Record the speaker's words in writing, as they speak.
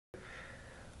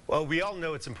Well, we all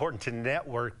know it's important to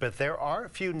network, but there are a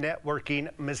few networking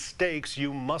mistakes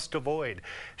you must avoid.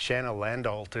 Shanna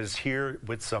Landolt is here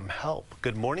with some help.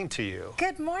 Good morning to you.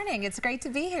 Good morning. It's great to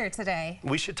be here today.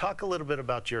 We should talk a little bit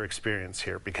about your experience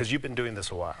here because you've been doing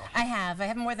this a while. I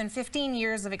have more than 15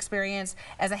 years of experience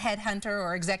as a headhunter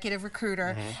or executive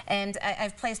recruiter, and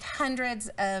I've placed hundreds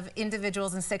of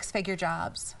individuals in six-figure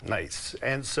jobs. Nice.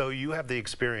 And so you have the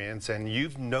experience and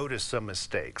you've noticed some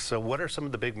mistakes. So what are some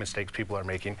of the big mistakes people are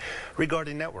making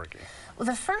regarding networking? Well,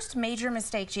 the first major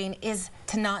mistake, Gene, is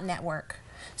to not network.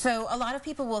 So a lot of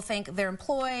people will think they're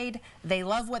employed, they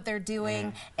love what they're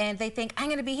doing, and they think, I'm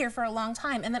going to be here for a long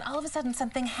time, and then all of a sudden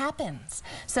something happens.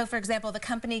 So for example, the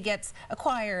company gets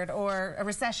acquired or a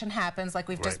recession happens like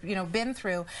we've just been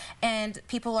through, and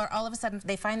people are all of a sudden,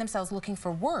 they find themselves looking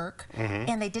for work,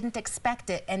 and they didn't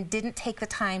expect it and didn't take the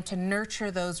time to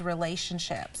nurture those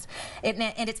relationships.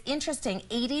 And it's interesting,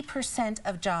 80%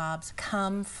 of jobs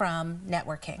come from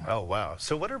networking. Oh, wow.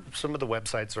 So what are some of the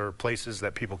websites or places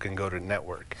that people can go to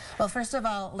network? Well, first of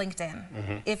all,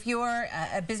 LinkedIn. If you're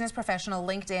a business professional,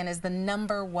 LinkedIn is the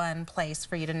 #1 place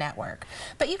for you to network.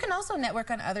 But you can also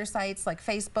network on other sites like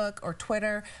Facebook or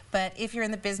Twitter. But if you're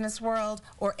in the business world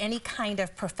or any kind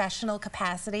of professional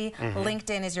capacity,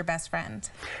 LinkedIn is your best friend.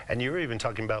 And you were even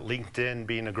talking about LinkedIn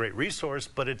being a great resource,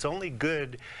 but it's only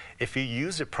good if you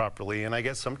use it properly. And I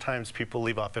guess sometimes people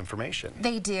leave off information.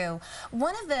 They do.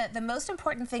 One of the most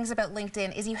important things about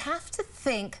LinkedIn is you have to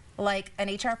think like an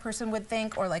HR person would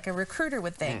think or like a recruiter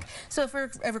would think. So if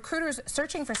a recruiter's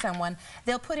searching for someone,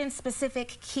 they'll put in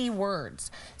specific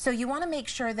keywords. So you want to make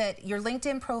sure that your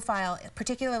LinkedIn profile,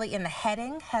 particularly in the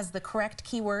heading, has the correct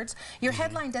keywords. Your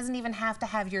headline doesn't even have to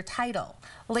have your title.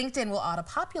 LinkedIn will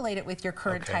auto-populate it with your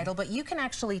current title, but you can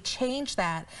actually change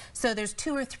that so there's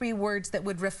 2 or 3 words that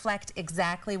would reflect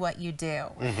exactly what you do.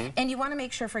 And you want to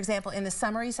make sure, for example, in the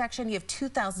summary section, you have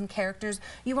 2,000 characters.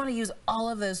 You want to use all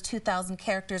of those 2,000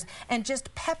 characters and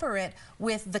just pepper it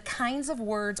with the kinds of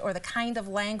words or the kind of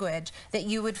language that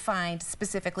you would find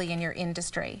specifically in your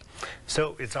industry.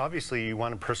 So it's obviously you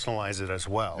want to personalize it as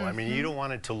well. I mean, you don't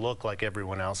want it to look like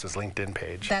everyone else's LinkedIn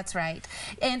page. That's right.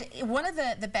 And one of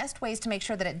the best ways to make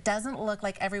sure that it doesn't look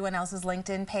like everyone else's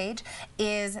LinkedIn page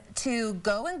is to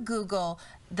go and Google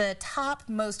the top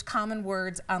most common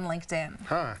words on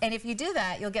LinkedIn. And if you do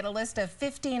that, you'll get a list of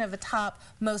 15 of the top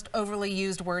most overly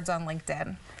used words on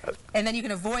LinkedIn. And then you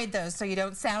can avoid those so you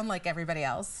don't sound like everybody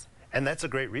else. And that's a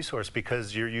great resource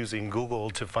because you're using Google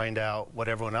to find out what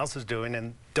everyone else is doing,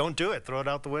 and don't do it. Throw it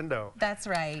out the window. That's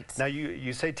right. Now,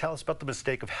 you say, tell us about the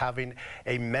mistake of having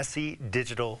a messy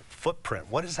digital footprint.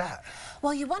 What is that?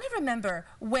 Well, you want to remember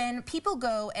when people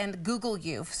go and Google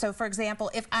you. So, for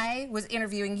example, if I was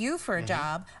interviewing you for a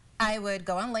job, I would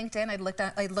go on LinkedIn, I'd look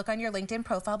on your LinkedIn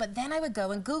profile, but then I would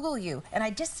go and Google you, and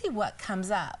I'd just see what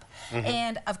comes up.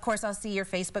 And, of course, I'll see your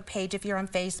Facebook page if you're on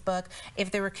Facebook.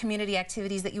 If there were community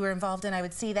activities that you were involved in, I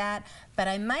would see that. But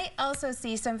I might also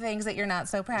see some things that you're not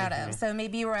so proud of. So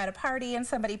maybe you were at a party and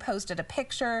somebody posted a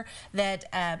picture that,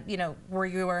 where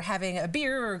you were having a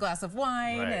beer or a glass of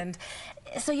wine. And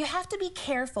so you have to be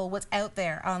careful what's out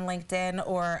there on LinkedIn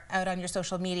or out on your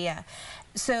social media.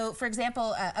 So, for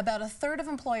example, about 1/3 of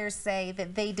employers say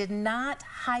that they did not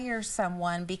hire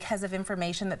someone because of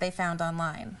information that they found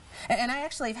online. And I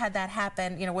actually have had that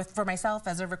happen, for myself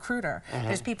as a recruiter.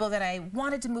 There's people that I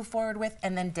wanted to move forward with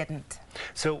and then didn't.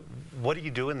 So what do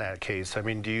you do in that case? I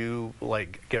mean, do you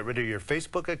get rid of your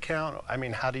Facebook account? I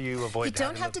mean, how do you avoid You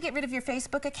don't have to get rid of your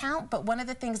Facebook account, but one of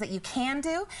the things that you can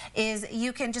do is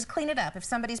you can just clean it up. If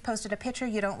somebody's posted a picture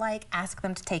you don't like, ask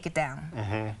them to take it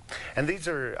down. And these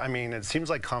are, I mean, it seems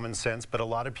like common sense, but a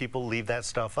lot of people leave that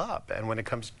stuff up. And when it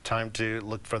comes time to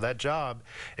look for that job,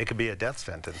 it could be a death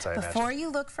sentence, I imagine. Before you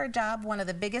look for a job, one of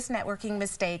the biggest networking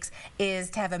mistakes is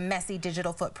to have a messy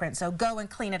digital footprint. So go and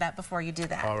clean it up before you do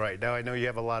that. All right. Now, I know you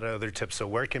have a lot of other tips, so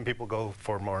where can people go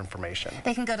for more information?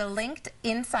 They can go to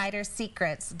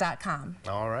linkedinsidersecrets.com.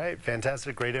 All right.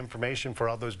 Fantastic. Great information for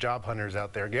all those job hunters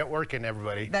out there. Get working,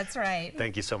 everybody. That's right.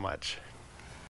 Thank you so much.